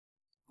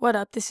What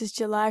up, this is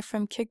July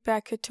from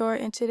Kickback Couture,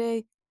 and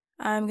today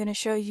I'm going to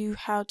show you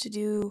how to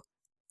do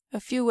a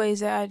few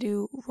ways that I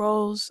do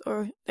rolls,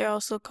 or they're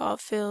also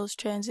called fills,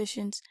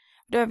 transitions,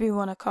 whatever you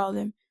want to call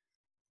them.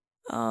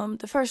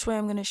 The first way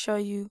I'm going to show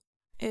you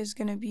is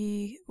going to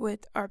be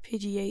with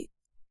Arpeggiate.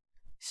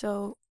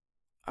 So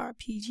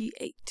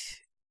Arpeggiate.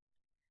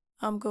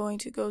 I'm going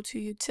to go to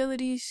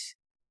Utilities,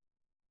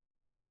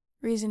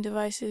 Reason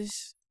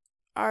Devices,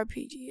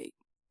 Arpeggiate.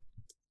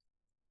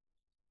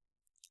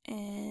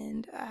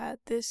 And I had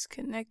this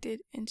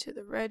connected into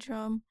the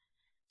Redrum,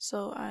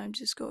 so I'm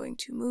just going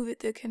to move it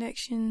the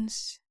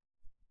connections.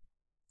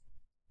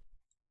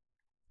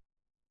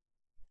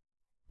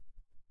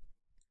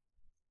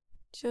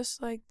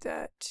 Just like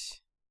that.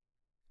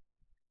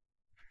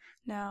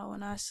 Now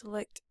when I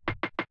select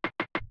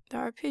the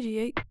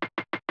Arpeggiate,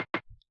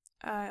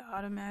 I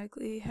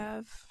automatically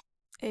have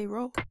a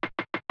roll,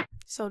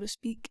 so to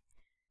speak.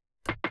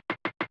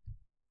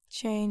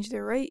 Change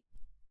the rate.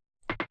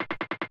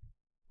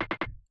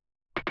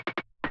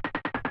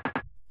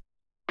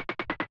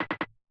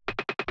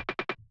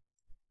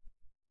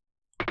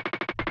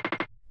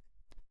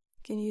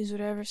 You can use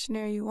whatever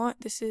snare you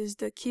want. This is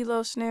the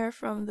kilo snare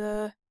from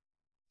the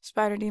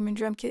Spyder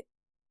drum kit.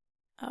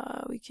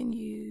 We can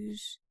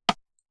use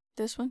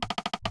this one.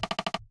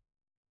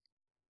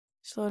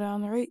 Slow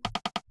down the rate.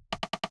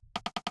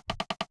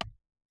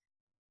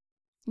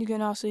 You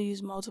can also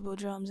use multiple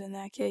drums. In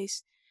that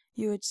case,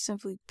 you would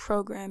simply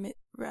program it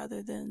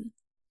rather than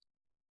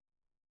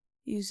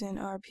using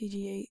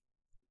Arpeggiate.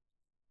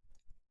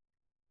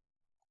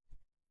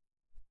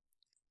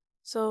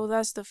 So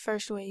that's the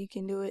first way you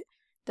can do it.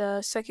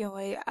 The second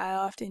way I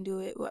often do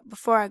it,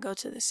 before I go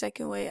to the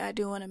second way, I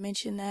do want to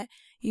mention that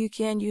you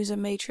can use a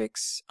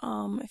matrix.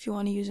 If you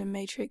want to use a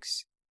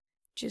matrix,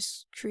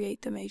 just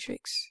create the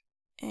matrix,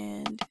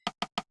 and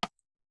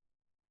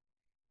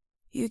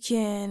you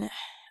can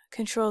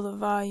control the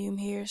volume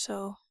here.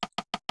 So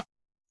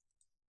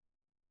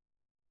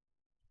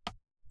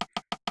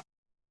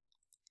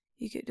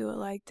you could do it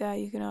like that.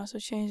 You can also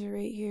change the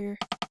rate here,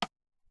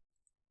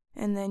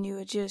 and then you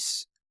would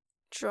just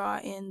draw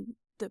in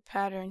the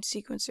pattern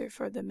sequencer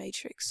for the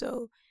matrix.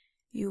 So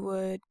you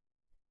would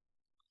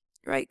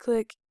right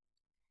click,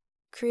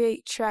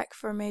 create track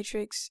for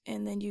matrix,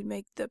 and then you'd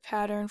make the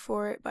pattern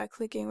for it by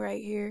clicking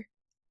right here,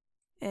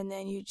 and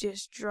then you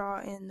just draw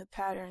in the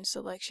pattern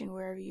selection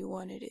wherever you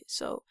wanted it.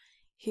 So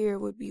here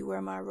would be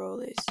where my roll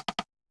is.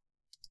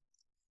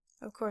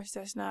 Of course,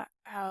 that's not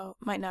how,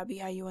 might not be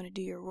how you want to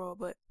do your roll,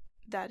 but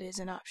that is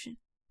an option.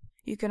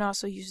 You can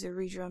also use the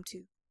Redrum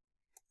too.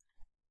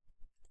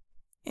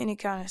 Any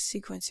kind of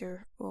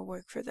sequencer will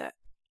work for that.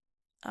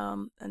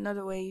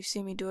 Another way you've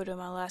seen me do it in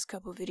my last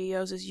couple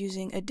videos is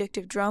using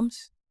Addictive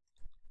Drums.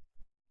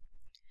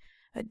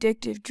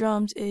 Addictive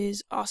Drums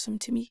is awesome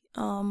to me.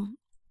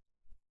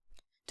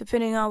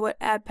 Depending on what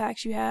ad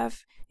packs you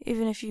have,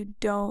 even if you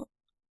don't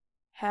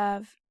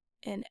have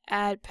an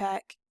ad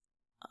pack,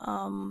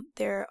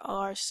 there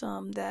are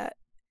some that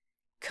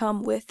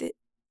come with it,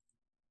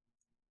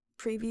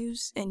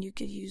 previews, and you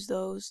could use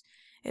those.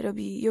 You'll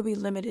be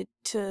limited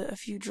to a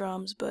few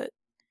drums, but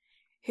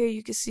here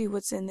you can see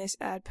what's in this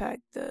ad pack: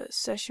 the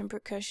session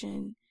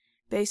percussion,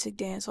 basic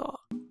dancehall.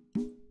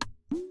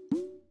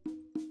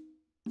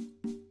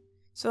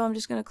 So I'm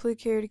just gonna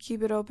click here to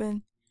keep it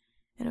open,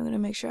 and I'm gonna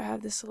make sure I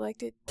have this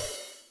selected.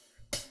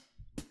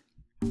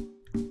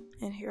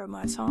 And here are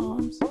my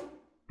toms.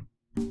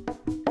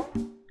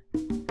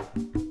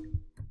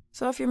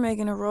 So if you're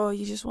making a roll,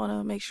 you just want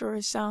to make sure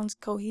it sounds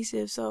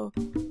cohesive. So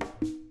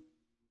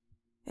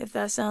if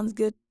that sounds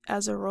good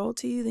as a roll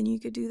to you, then you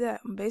could do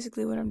that. And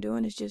basically what I'm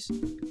doing is just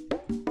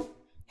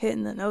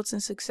hitting the notes in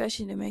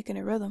succession and making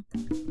a rhythm.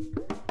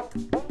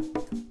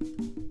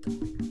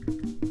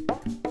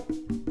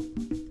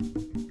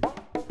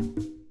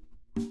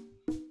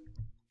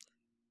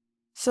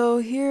 So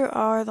here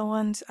are the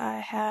ones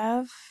I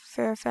have: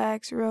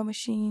 Fairfax, Real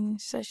Machine,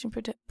 Session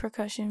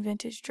Percussion,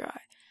 Vintage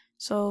Dry.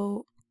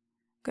 So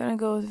I'm gonna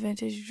go with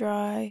Vintage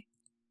Dry,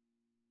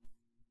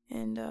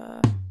 and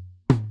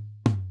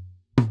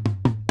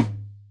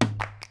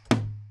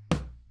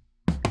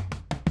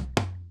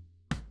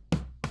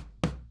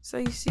so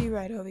you see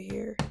right over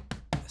here,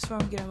 that's where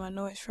I'm getting my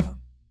noise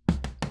from.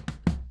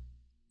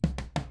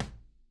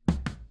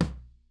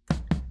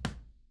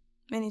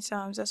 Many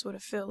times that's what a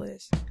fill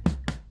is.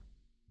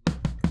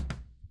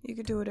 You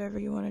can do whatever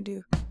you want to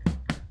do.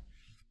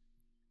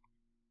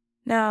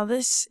 Now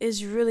this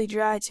is really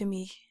dry to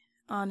me,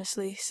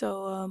 honestly,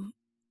 so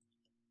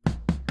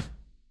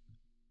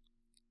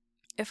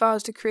if I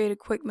was to create a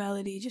quick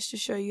melody just to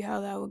show you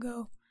how that would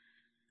go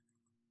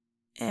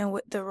and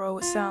what the roll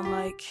would sound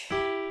like,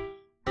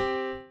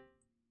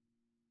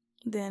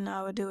 then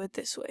I would do it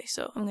this way.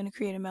 So I'm going to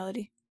create a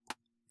melody.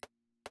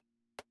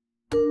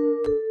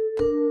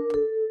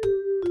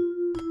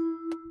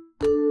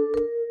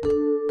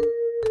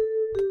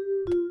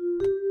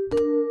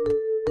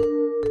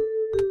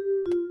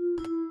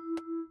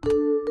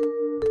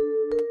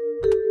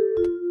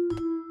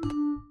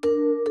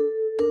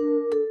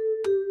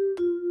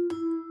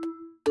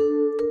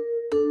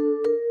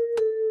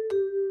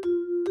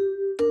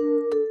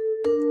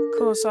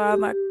 Cool, so I have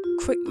my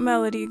quick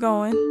melody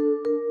going.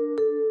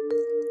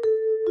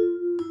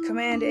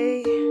 Command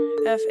A,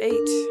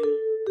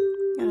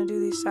 F8. Gonna do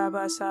these side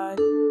by side.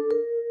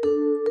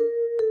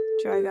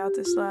 Drag out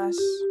this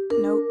last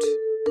note.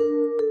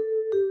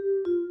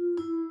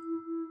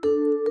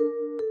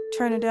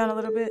 Turn it down a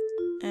little bit,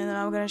 and then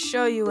I'm gonna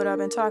show you what I've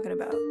been talking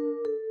about.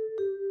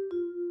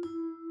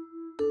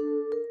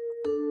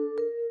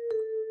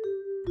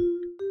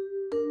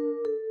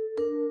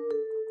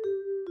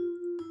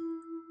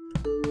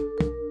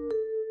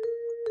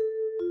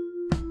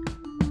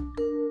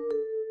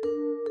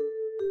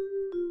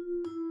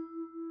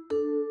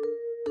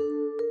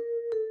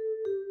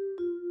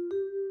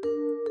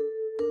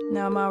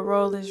 Now my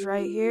roll is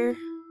right here.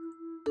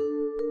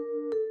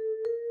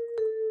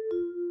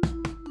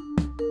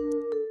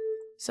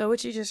 So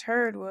what you just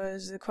heard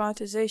was the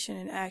quantization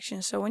in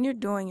action. So when you're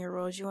doing your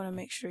rolls, you want to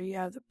make sure you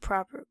have the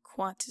proper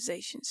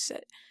quantization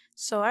set.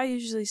 So I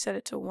usually set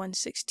it to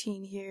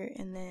 1/16 here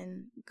and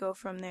then go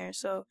from there.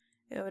 So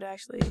it would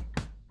actually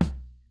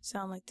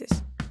sound like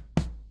this.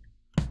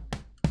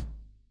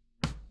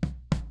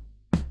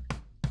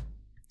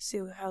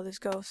 See how this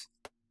goes.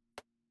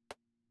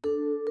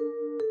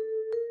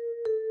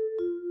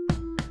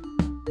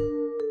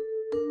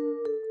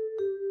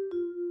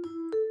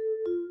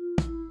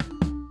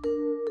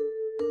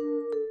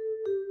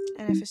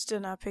 And if it's still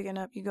not picking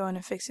up, you go in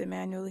and fix it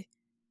manually.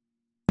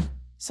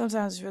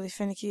 Sometimes it's really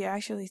finicky. I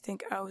actually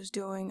think I was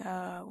doing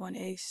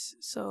 1/8,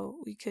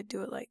 so we could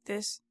do it like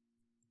this.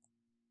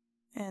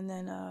 And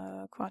then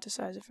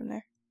quantize it from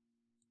there.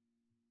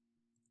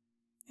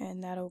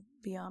 And that'll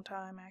be on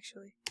time,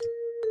 actually.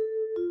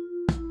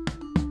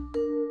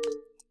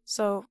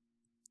 So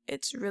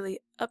it's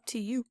really up to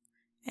you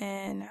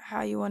and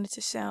how you want it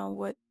to sound,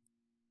 what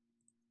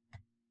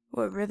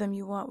rhythm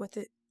you want with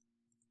it.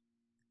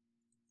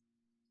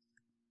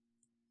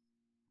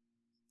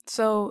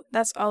 So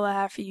that's all I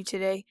have for you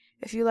today.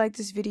 If you like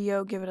this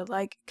video, give it a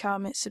like,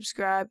 comment,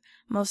 subscribe.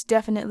 Most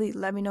definitely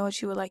let me know what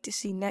you would like to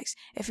see next.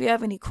 If you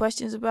have any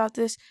questions about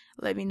this,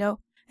 let me know.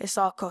 It's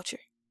all culture.